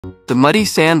The muddy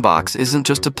sandbox isn't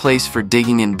just a place for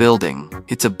digging and building,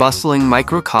 it's a bustling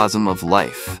microcosm of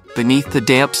life. Beneath the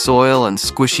damp soil and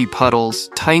squishy puddles,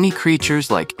 tiny creatures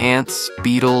like ants,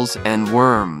 beetles, and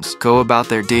worms go about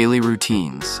their daily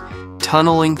routines,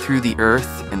 tunneling through the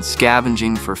earth and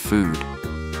scavenging for food.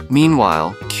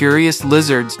 Meanwhile, curious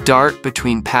lizards dart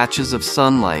between patches of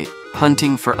sunlight,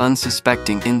 hunting for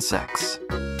unsuspecting insects.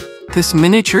 This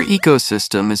miniature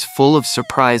ecosystem is full of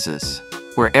surprises,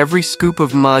 where every scoop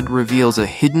of mud reveals a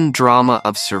hidden drama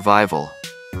of survival.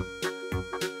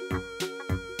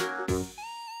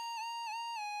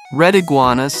 Red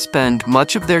iguanas spend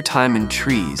much of their time in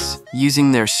trees,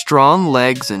 using their strong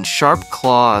legs and sharp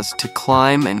claws to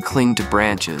climb and cling to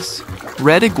branches.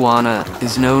 Red iguana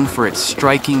is known for its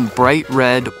striking bright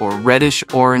red or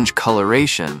reddish-orange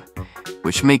coloration,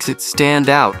 which makes it stand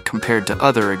out compared to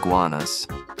other iguanas.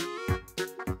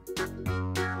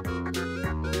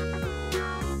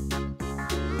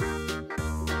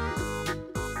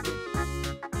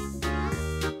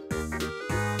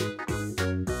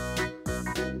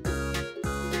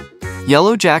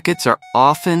 Yellow jackets are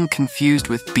often confused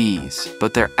with bees,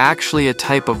 but they're actually a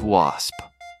type of wasp.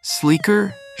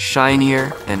 Sleeker,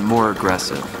 shinier, and more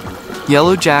aggressive.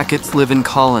 Yellow jackets live in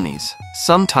colonies,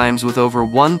 sometimes with over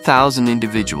 1,000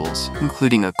 individuals,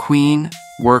 including a queen,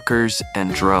 workers,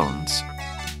 and drones.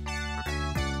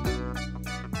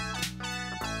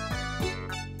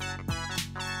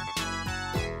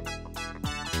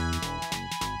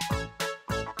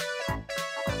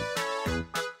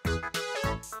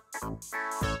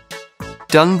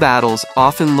 Dung battles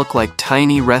often look like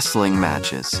tiny wrestling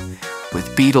matches,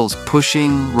 with beetles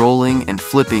pushing, rolling, and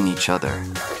flipping each other.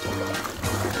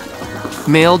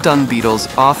 Male dung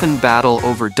beetles often battle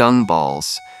over dung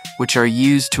balls, which are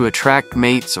used to attract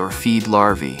mates or feed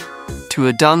larvae. To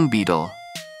a dung beetle,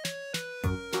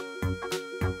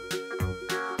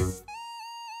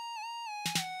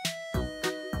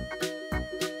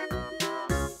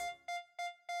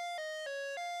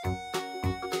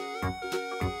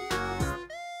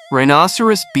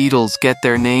 rhinoceros beetles get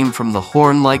their name from the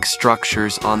horn-like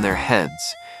structures on their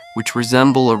heads, which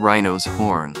resemble a rhino's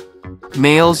horn.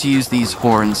 Males use these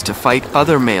horns to fight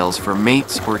other males for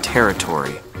mates or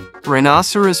territory.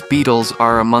 Rhinoceros beetles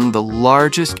are among the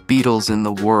largest beetles in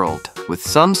the world, with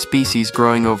some species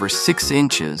growing over 6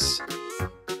 inches.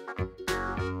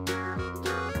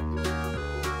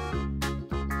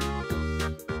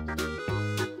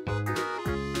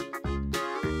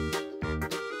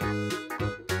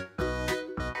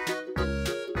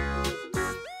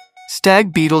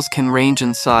 Stag beetles can range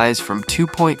in size from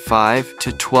 2.5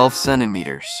 to 12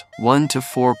 centimeters, 1 to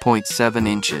 4.7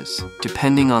 inches,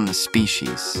 depending on the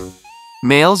species.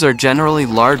 Males are generally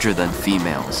larger than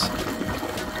females.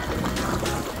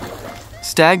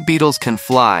 Stag beetles can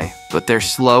fly, but they're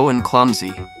slow and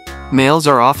clumsy. Males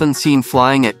are often seen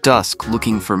flying at dusk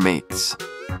looking for mates.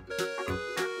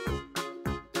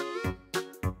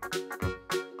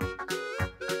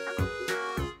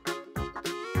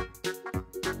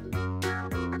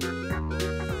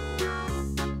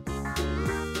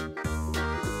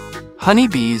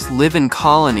 Honeybees live in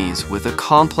colonies with a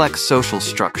complex social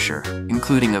structure,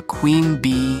 including a queen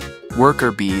bee,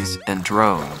 worker bees, and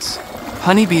drones.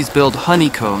 Honeybees build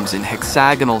honeycombs in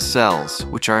hexagonal cells,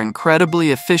 which are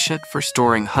incredibly efficient for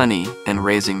storing honey and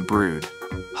raising brood.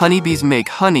 Honeybees make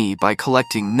honey by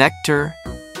collecting nectar,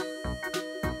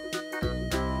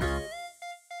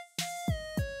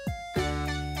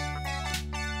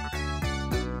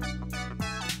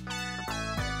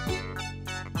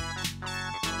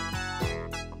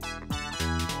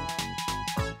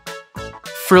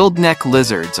 frilled neck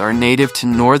lizards are native to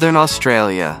northern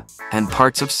Australia and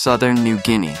parts of southern New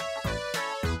Guinea.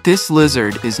 This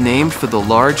lizard is named for the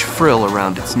large frill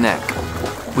around its neck,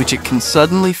 which it can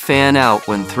suddenly fan out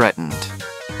when threatened.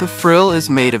 The frill is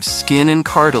made of skin and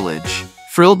cartilage.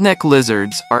 Frilled neck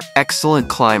lizards are excellent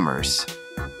climbers.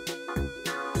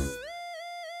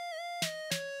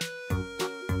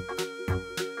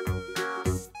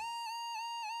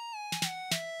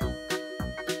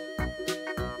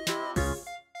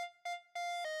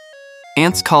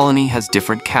 Ants' colony has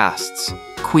different castes: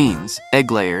 queens,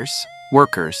 egg layers,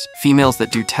 workers, females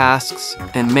that do tasks,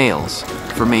 and males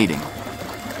for mating.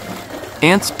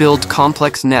 Ants build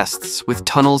complex nests with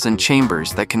tunnels and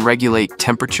chambers that can regulate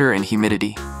temperature and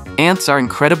humidity. Ants are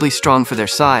incredibly strong for their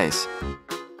size.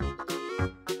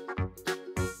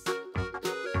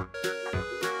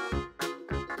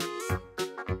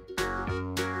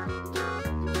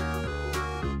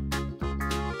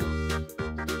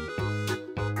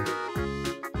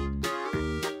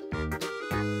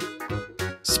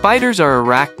 Spiders are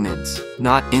arachnids,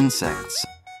 not insects.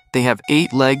 They have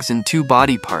 8 legs and 2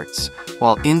 body parts,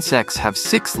 while insects have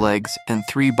 6 legs and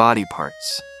 3 body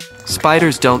parts.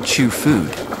 Spiders don't chew food.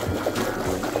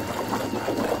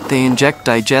 They inject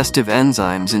digestive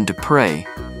enzymes into prey,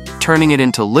 turning it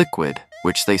into liquid,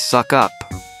 which they suck up.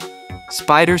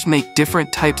 Spiders make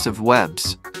different types of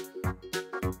webs.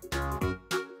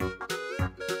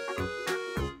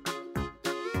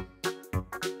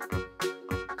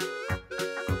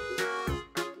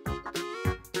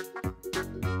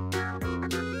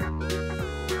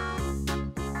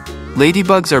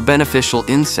 Ladybugs are beneficial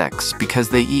insects because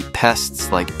they eat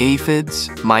pests like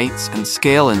aphids, mites, and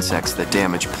scale insects that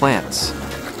damage plants.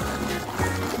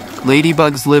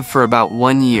 Ladybugs live for about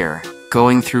 1 year,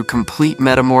 going through complete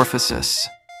metamorphosis: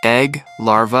 egg,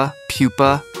 larva,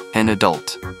 pupa, and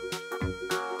adult.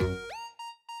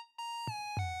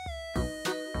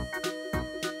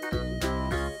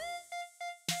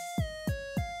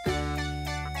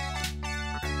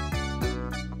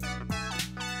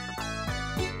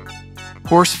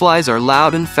 Horseflies are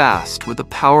loud and fast, with a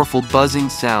powerful buzzing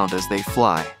sound as they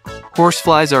fly.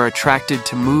 Horseflies are attracted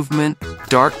to movement,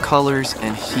 dark colors,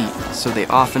 and heat, so they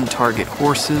often target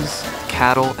horses,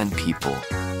 cattle, and people.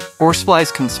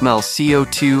 Horseflies can smell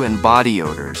CO2 and body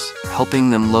odors, helping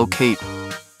them locate.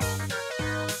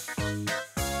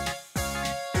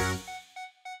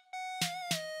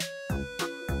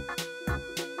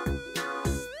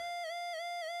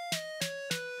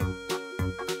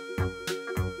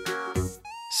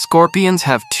 Scorpions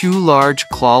have 2 large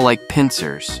claw-like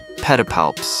pincers,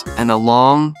 pedipalps, and a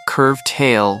long, curved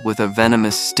tail with a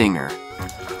venomous stinger.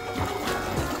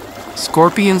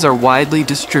 Scorpions are widely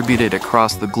distributed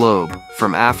across the globe,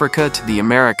 from Africa to the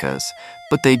Americas,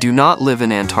 but they do not live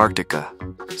in Antarctica.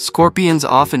 Scorpions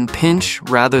often pinch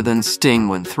rather than sting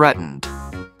when threatened.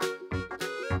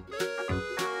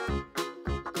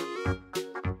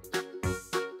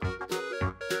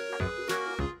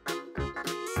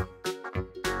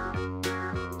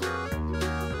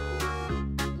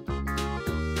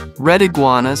 Red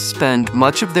iguanas spend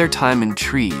much of their time in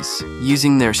trees,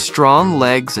 using their strong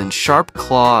legs and sharp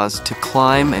claws to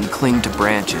climb and cling to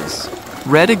branches.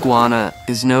 Red iguana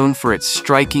is known for its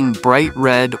striking bright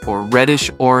red or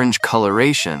reddish-orange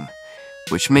coloration,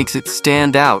 which makes it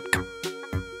stand out.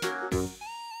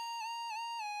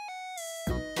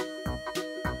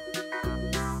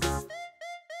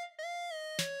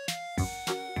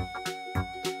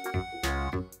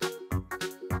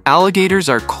 Alligators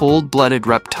are cold-blooded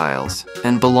reptiles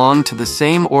and belong to the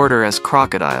same order as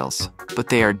crocodiles, but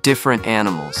they are different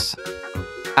animals.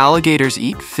 Alligators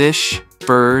eat fish,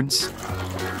 birds,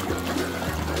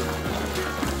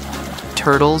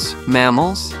 turtles,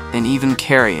 mammals, and even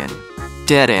carrion,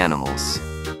 dead animals.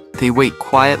 They wait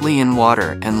quietly in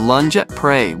water and lunge at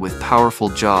prey with powerful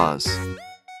jaws.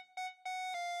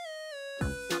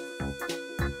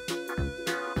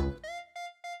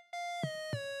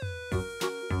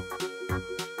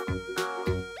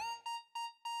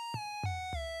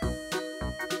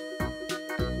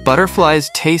 Butterflies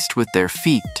taste with their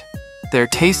feet. Their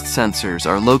taste sensors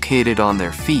are located on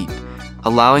their feet,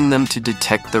 allowing them to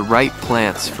detect the right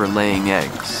plants for laying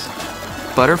eggs.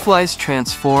 Butterflies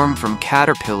transform from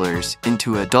caterpillars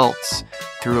into adults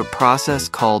through a process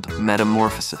called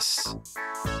metamorphosis.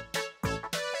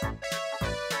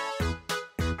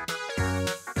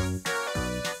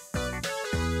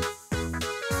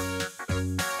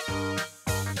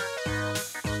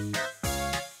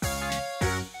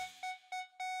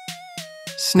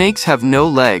 Snakes have no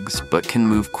legs but can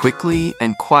move quickly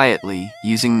and quietly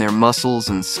using their muscles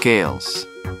and scales.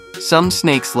 Some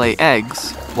snakes lay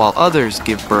eggs, while others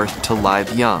give birth to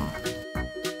live young.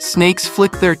 Snakes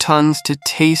flick their tongues to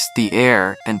taste the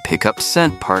air and pick up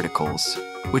scent particles,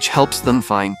 which helps them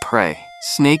find prey.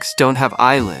 Snakes don't have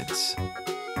eyelids.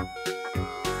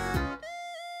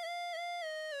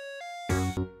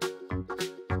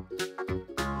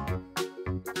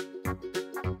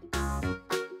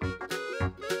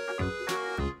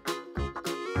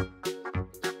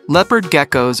 Leopard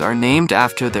geckos are named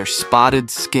after their spotted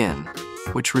skin,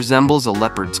 which resembles a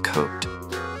leopard's coat.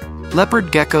 Leopard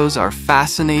geckos are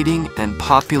fascinating and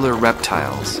popular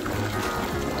reptiles,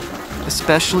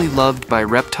 especially loved by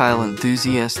reptile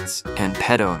enthusiasts and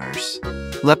pet owners.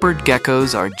 Leopard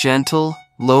geckos are gentle,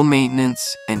 low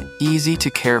maintenance, and easy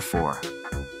to care for.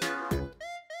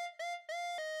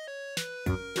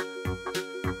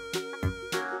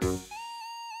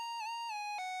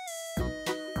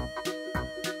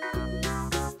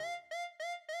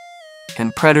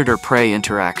 And predator-prey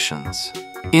interactions.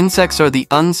 Insects are the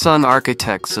unsung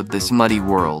architects of this muddy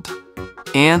world.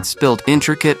 Ants build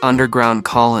intricate underground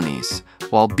colonies,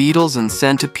 while beetles and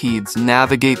centipedes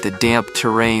navigate the damp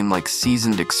terrain like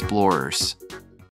seasoned explorers.